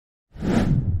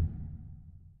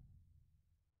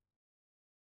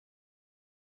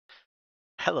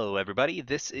Hello, everybody.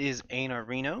 This is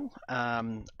Einarino.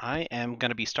 I am going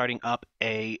to be starting up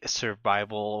a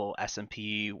survival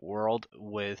SMP world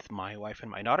with my wife and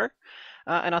my daughter,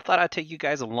 and I thought I'd take you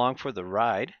guys along for the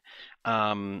ride.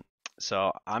 Um,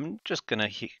 so I'm just going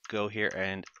to go here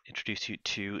and introduce you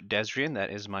to Desrian.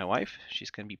 That is my wife. She's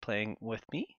going to be playing with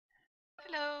me.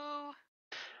 Hello.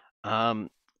 Um,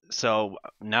 so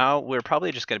now we're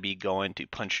probably just going to be going to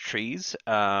punch trees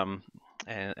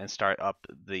and start up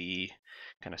the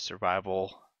kind of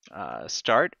survival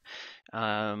start.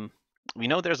 Um, we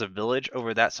know there's a village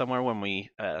over that somewhere when we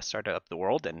started up the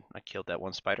world, and I killed that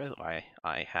one spider.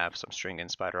 I have some string and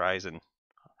spider eyes, and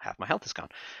half my health is gone.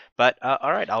 But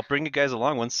all right, I'll bring you guys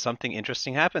along once something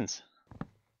interesting happens.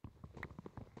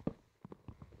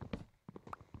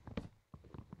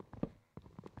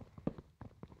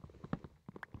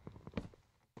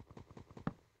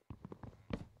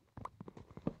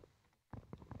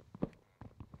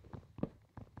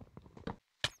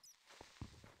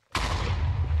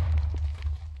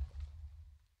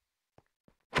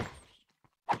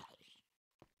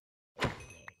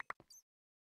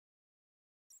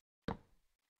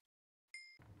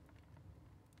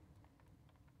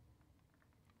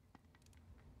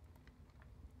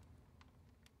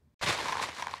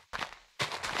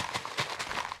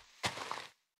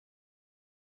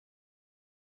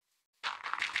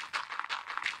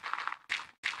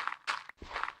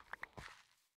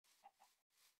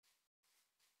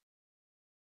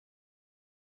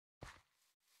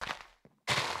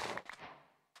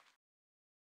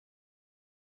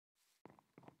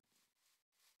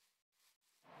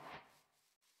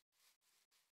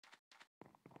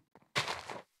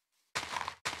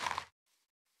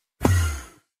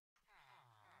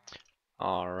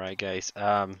 All right, guys.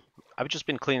 I've just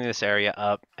been cleaning this area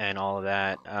up and all of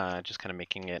that, just kind of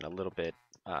making it a little bit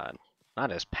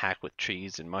not as packed with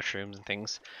trees and mushrooms and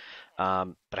things.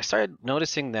 But I started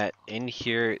noticing that in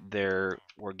here there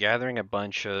were gathering a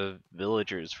bunch of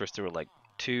villagers. First there were like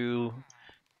two,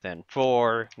 then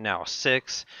four, now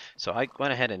six. So I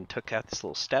went ahead and took out this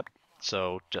little step,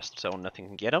 so just so nothing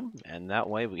can get them, and that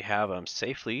way we have them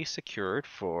safely secured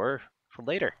for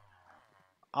later.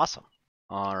 Awesome.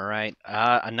 All right,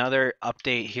 another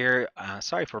update here.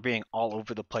 Sorry for being all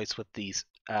over the place with these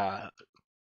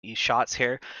shots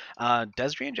here.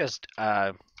 Desiree just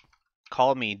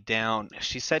called me down.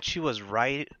 She said she was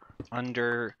right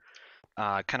under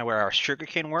kind of where our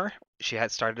sugarcane were. She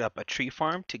had started up a tree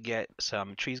farm to get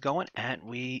some trees going, and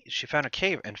she found a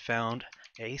cave and found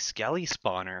a skelly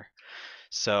spawner.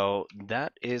 So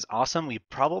that is awesome. We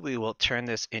probably will turn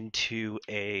this into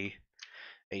a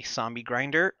zombie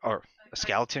grinder or a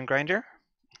skeleton grinder.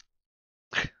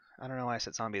 I don't know why I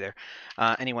said zombie there.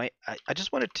 Anyway, I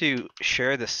just wanted to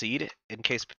share the seed in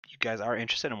case you guys are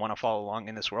interested and want to follow along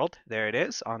in this world. There it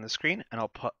is on the screen, and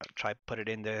try put it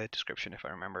in the description if I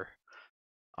remember.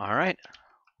 All right.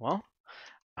 Well,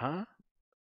 uh,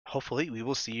 hopefully we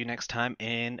will see you next time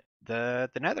in the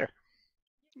Nether.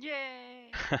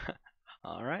 Yay.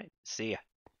 All right. See ya.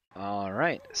 All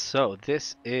right. So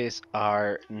this is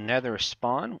our Nether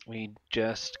spawn. We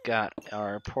just got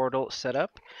our portal set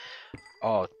up.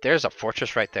 Oh, there's a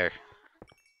fortress right there.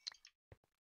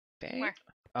 Dang. Where?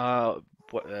 Uh,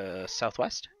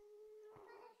 southwest.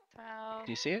 South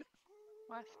Do you see it?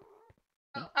 west.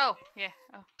 No? Oh, yeah.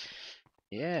 Oh.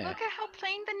 Yeah. Look at how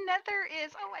plain the nether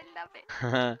is. Oh, I love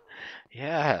it.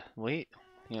 Yeah.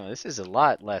 This is a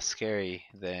lot less scary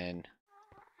than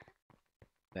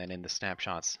in the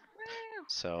snapshots. Woo.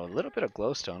 So a little bit of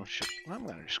glowstone. I'm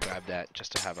gonna just grab that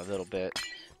just to have a little bit.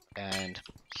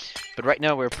 But right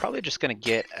now we're probably just gonna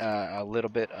get a little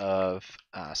bit of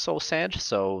soul sand,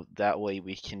 so that way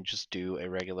we can just do a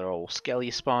regular old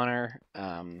skelly spawner.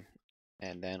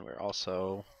 And then we're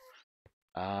also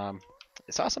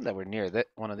it's awesome that we're near that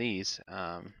one of these.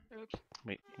 Oops.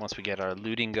 Once we get our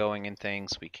looting going and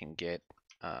things, we can get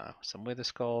some wither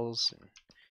skulls and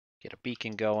get a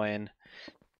beacon going.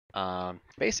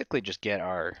 Basically, just get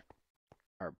our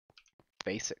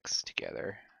basics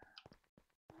together.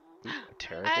 Ooh, a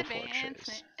terrible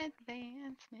fortress.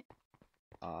 Advancement.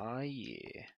 Ah,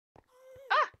 yeah.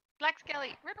 Ah! Black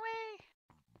Skelly, run away.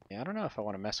 Yeah, I don't know if I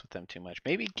want to mess with them too much.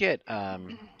 Maybe get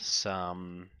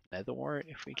some netherwort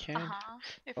if we can. Uh-huh.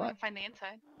 If we But can find the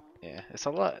inside. yeah, it's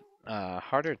a lot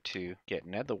harder to get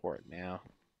netherwort now.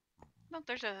 No,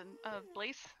 there's a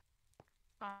blaze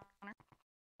spawner.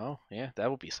 Oh, yeah,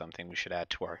 that would be something we should add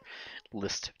to our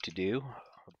list to do.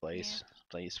 A Yeah.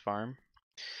 blaze farm.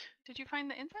 Did you find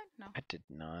the inside? No. I did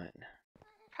not.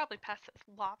 Probably past this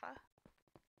lava.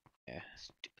 Yeah,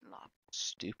 Stupid lava.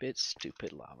 stupid,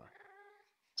 stupid lava.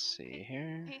 Let's see Hey,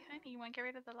 here. hey, honey, you want to get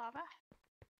rid of the lava?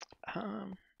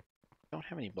 don't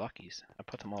have any blockies. I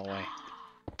put them all away.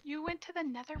 You went to the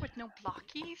nether with no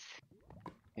blockies?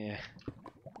 Yeah.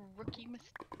 Rookie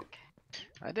mistake.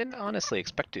 I didn't honestly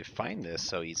expect to find this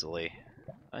so easily.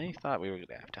 I thought we were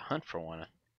gonna have to hunt for one.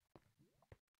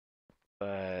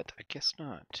 But I guess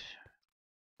not.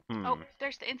 Oh,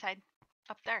 there's the inside.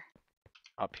 Up there.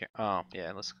 Up here. Oh,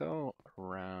 yeah, let's go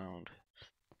around.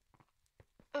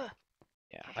 Ugh.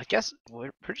 Yeah, I guess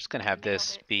we're just gonna have Nailed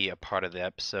this it. be a part of the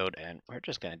episode, and we're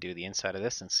just gonna do the inside of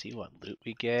this and see what loot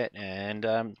we get. And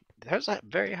there's a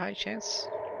very high chance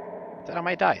that I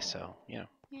might die, so Yeah,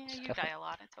 it's you die a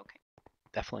lot. It's okay.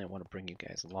 definitely want to bring you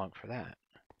guys along for that.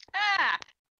 Ah!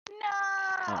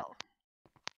 Oh,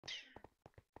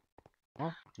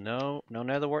 No! well, no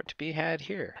nether wart to be had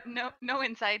here. No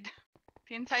inside.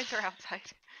 The insides are outside.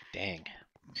 Dang.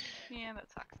 Yeah,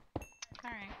 that sucks.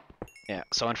 Alright. Yeah,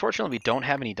 so unfortunately we don't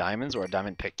have any diamonds or a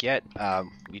diamond pick yet.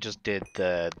 We just did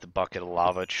the bucket of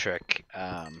lava trick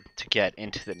to get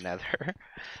into the nether.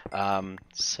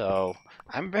 So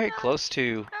I'm very close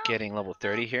to getting level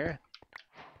 30 here.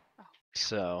 Oh.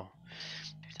 So,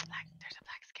 There's a black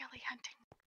skelly hunting.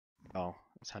 oh,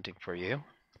 it's hunting for you?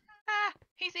 Ah!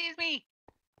 He sees me!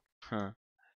 Huh.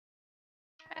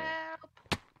 Help!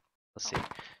 Let's see.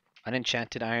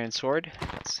 Unenchanted iron sword.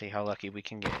 Let's see how lucky we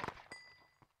can get.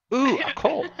 Ooh, a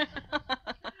coal!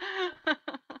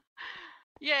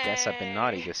 Yay! Guess I've been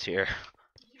naughty this year.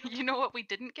 You know what we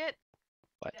didn't get?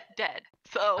 What? Dead.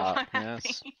 So I'm yes.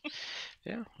 happy.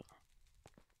 Yeah.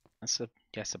 That's a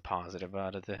guess a positive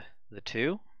out of the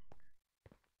two.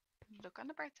 Look on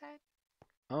the bright side.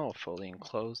 Oh, fully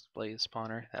enclosed blaze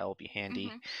spawner. That will be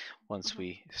handy once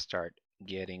we start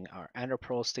getting our ender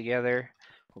pearls together.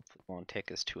 Hopefully it won't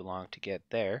take us too long to get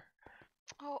there.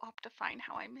 Oh, Optifine,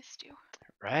 how I missed you.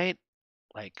 Right?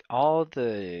 Like all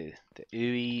the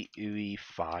ooey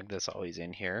fog that's always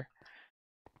in here,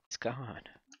 it's gone.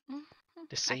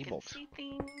 Disabled. I can see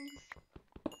things.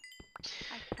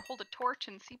 I can hold a torch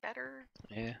and see better.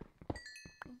 Yeah.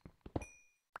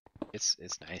 It's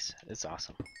nice. It's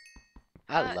awesome.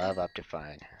 I love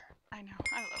Optifine. I know.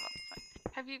 I love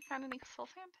Optifine. Have you found any soul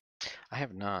sand? I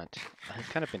have not. I've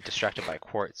kind of been distracted by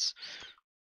quartz.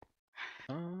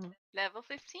 Level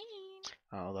 15.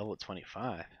 Oh, level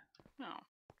 25. No.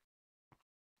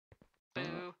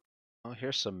 Boo. Oh,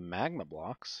 here's some magma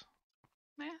blocks.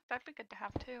 Yeah, that'd be good to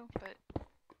have too, but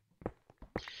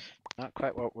Not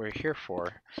quite what we're here for.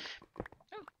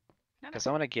 Because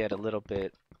I want to get a little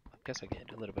bit. I guess I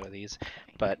get a little bit of these,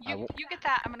 but I won't. You get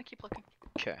that. I'm gonna keep looking.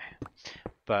 Okay,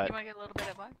 but You want to get a little bit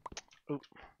of what?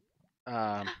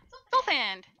 soul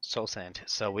sand. Soul sand.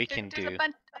 So we can There's do. a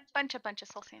bunch of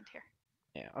soul sand here.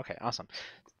 Yeah. Okay. Awesome.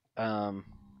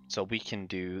 So we can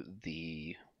do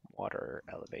the water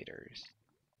elevators.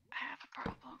 I have a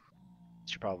problem.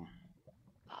 What's your problem?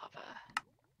 Lava.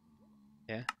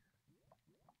 Yeah.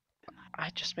 I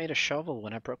just made a shovel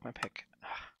when I broke my pick.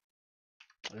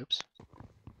 Oops.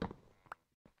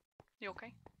 You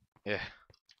okay? Yeah.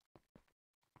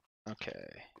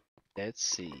 Okay. Let's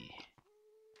see.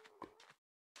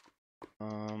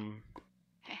 Hehe.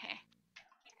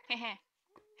 Hehe.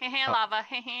 Hehe, lava.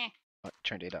 Hehe. Oh,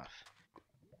 turned it off.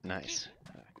 Nice.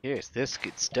 Here's this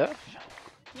good stuff.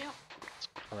 Yep. Let's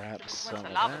grab some Once the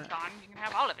of lava's that. gone, you can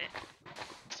have all of it.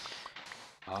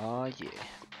 Oh yeah.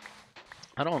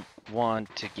 I don't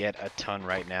want to get a ton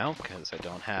right now because I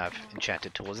don't have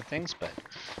enchanted tools and things, but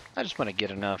I just want to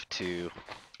get enough to...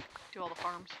 Do all the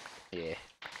farms. Yeah.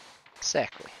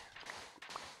 Exactly.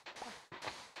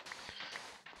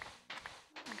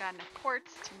 I got enough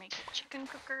quartz to make a chicken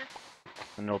cooker.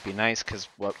 And it'll be nice because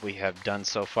what we have done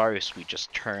so far is we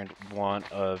just turned one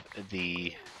of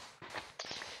the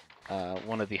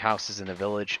houses in the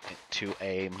village to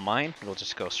a mine. It'll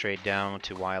just go straight down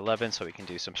to Y11 so we can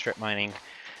do some strip mining.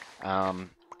 And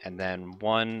then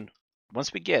once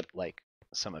we get like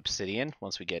some obsidian,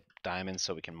 once we get diamonds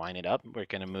so we can mine it up, we're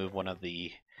gonna move one of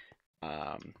the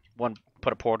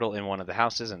put a portal in one of the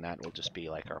houses, and that will just be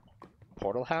like our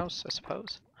portal house, I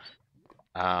suppose.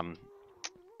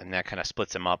 And that kind of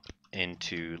splits them up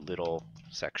into little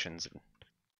sections, and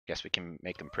I guess we can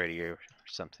make them prettier or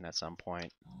something at some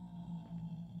point,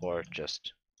 or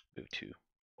just move to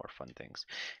more fun things.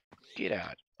 Get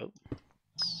out. Oh.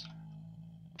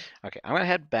 Okay, I'm gonna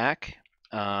head back,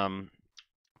 and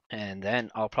then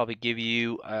I'll probably give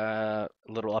you a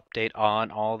little update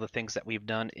on all the things that we've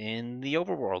done in the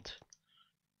overworld.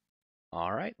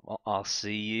 All right, well, I'll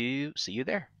see you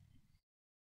there.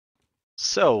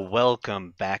 So,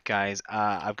 welcome back, guys.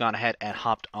 I've gone ahead and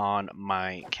hopped on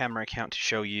my camera account to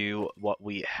show you what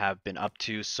we have been up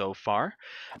to so far.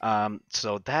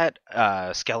 So that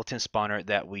skeleton spawner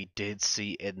that we did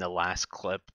see in the last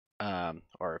clip,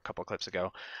 or a couple clips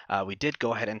ago, we did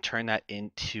go ahead and turn that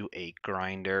into a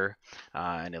grinder,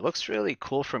 and it looks really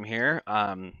cool from here.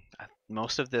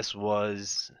 Most of this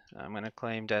was, I'm going to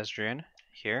claim Desdrian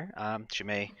here. She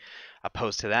may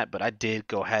oppose to that, but I did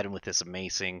go ahead with this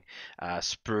amazing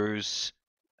spruce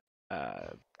uh,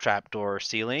 trapdoor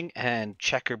ceiling and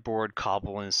checkerboard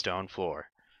cobble and stone floor.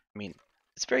 I mean,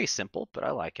 it's very simple, but I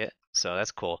like it, so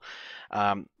that's cool.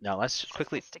 Now let's just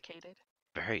quickly, Sophisticated.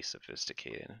 very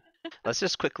sophisticated. Let's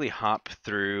just quickly hop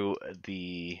through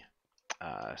the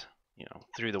uh,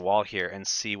 through the wall here and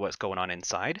see what's going on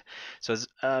inside. So it's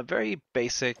a very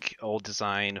basic old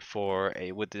design for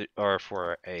a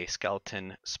for a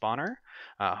skeleton spawner.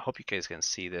 Hope you guys can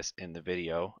see this in the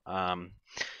video.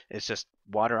 It's just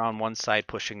water on one side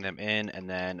pushing them in, and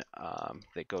then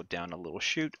they go down a little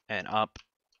chute and up,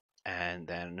 and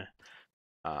then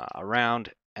around,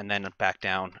 and then back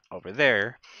down over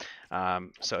there.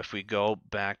 So if we go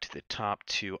back to the top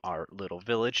to our little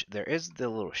village, there is the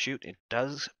little chute. It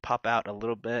does pop out a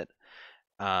little bit,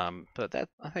 but that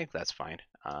I think that's fine.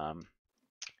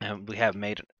 And we have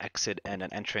made an exit and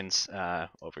an entrance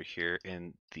over here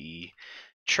in the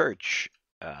church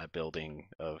building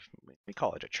of, we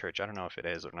call it a church. I don't know if it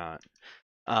is or not.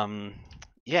 Um,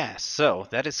 yeah, so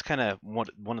that is kind of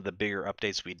one of the bigger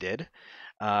updates we did.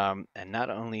 And not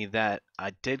only that,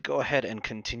 I did go ahead and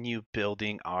continue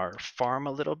building our farm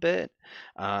a little bit.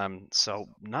 So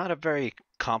not a very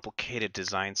complicated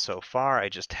design so far. I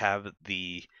just have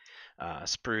the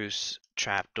spruce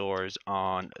trapdoors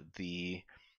on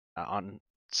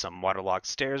some waterlogged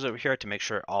stairs over here to make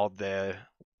sure all the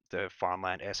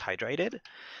farmland is hydrated.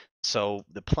 So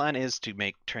the plan is to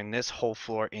turn this whole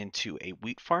floor into a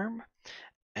wheat farm,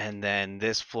 and then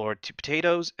this floor to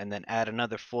potatoes, and then add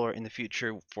another floor in the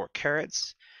future for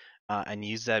carrots, and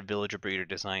use that villager breeder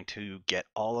design to get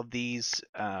all of these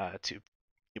to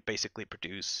basically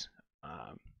produce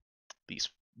um,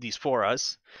 these for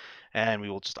us, and we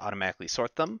will just automatically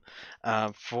sort them.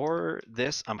 For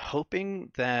this, I'm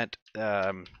hoping that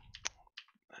you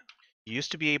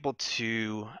used to be able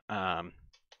to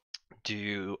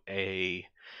do a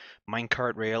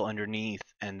minecart rail underneath,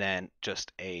 and then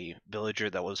just a villager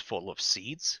that was full of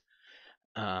seeds.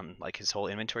 Like his whole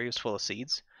inventory was full of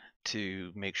seeds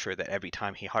to make sure that every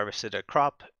time he harvested a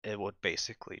crop, it would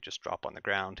basically just drop on the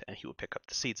ground and he would pick up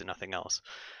the seeds and nothing else.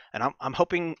 And I'm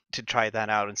hoping to try that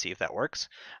out and see if that works.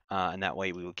 And that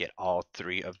way we will get all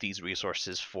three of these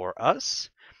resources for us.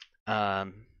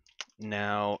 Um,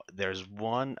 Now, there's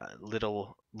one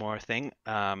little more thing.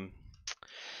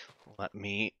 Let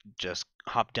me just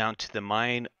hop down to the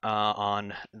mine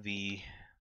on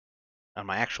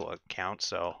my actual account.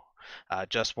 So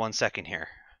just 1 second here.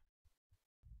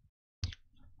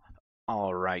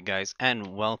 All right, guys,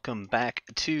 and welcome back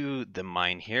to the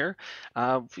mine here.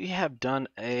 We have done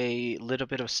a little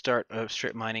bit of start of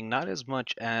strip mining, not as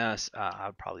much as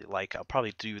I'd probably like. I'll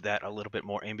probably do that a little bit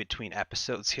more in between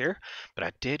episodes here, but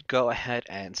I did go ahead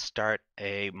and start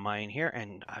a mine here,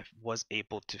 and I was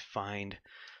able to find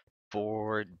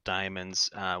 4 diamonds,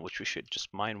 which we should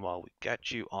just mine while we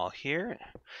got you all here.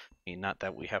 Not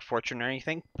that we have fortune or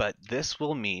anything, but this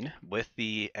will mean with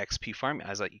the XP farm,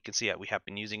 as you can see, we have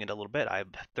been using it a little bit. I have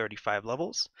 35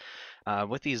 levels.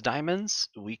 With these diamonds,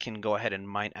 we can go ahead and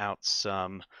mine out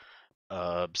some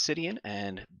obsidian,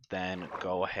 and then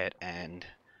go ahead and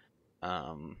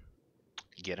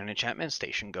get an enchantment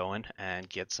station going and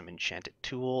get some enchanted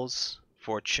tools,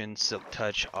 fortune, silk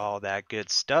touch, all that good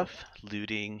stuff,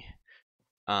 looting.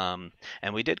 And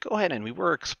we did go ahead and we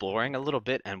were exploring a little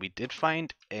bit, and we did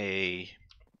find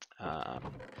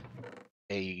um,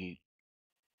 a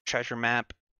treasure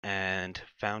map and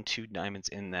found 2 diamonds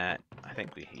in that. I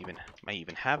think we might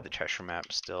even have the treasure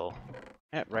map still,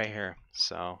 yeah, right here.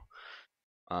 So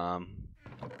um,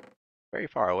 very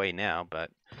far away now,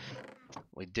 but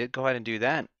we did go ahead and do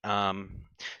that.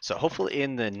 So hopefully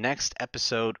in the next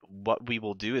episode, what we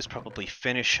will do is probably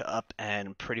finish up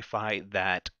and prettify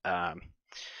that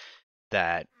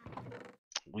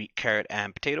wheat, carrot,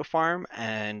 and potato farm,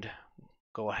 and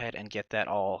go ahead and get that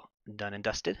all done and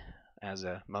dusted, as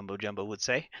a mumbo jumbo would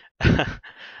say.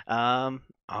 All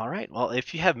right. Well,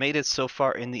 if you have made it so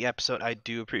far in the episode, I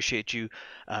do appreciate you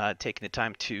taking the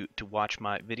time to watch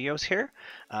my videos here.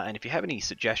 And if you have any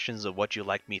suggestions of what you'd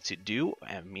like me to do,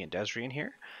 and me and Desrian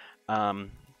here,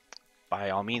 um, by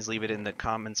all means, leave it in the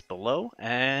comments below.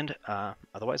 And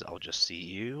otherwise, I'll just see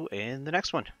you in the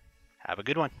next one. Have a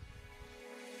good one.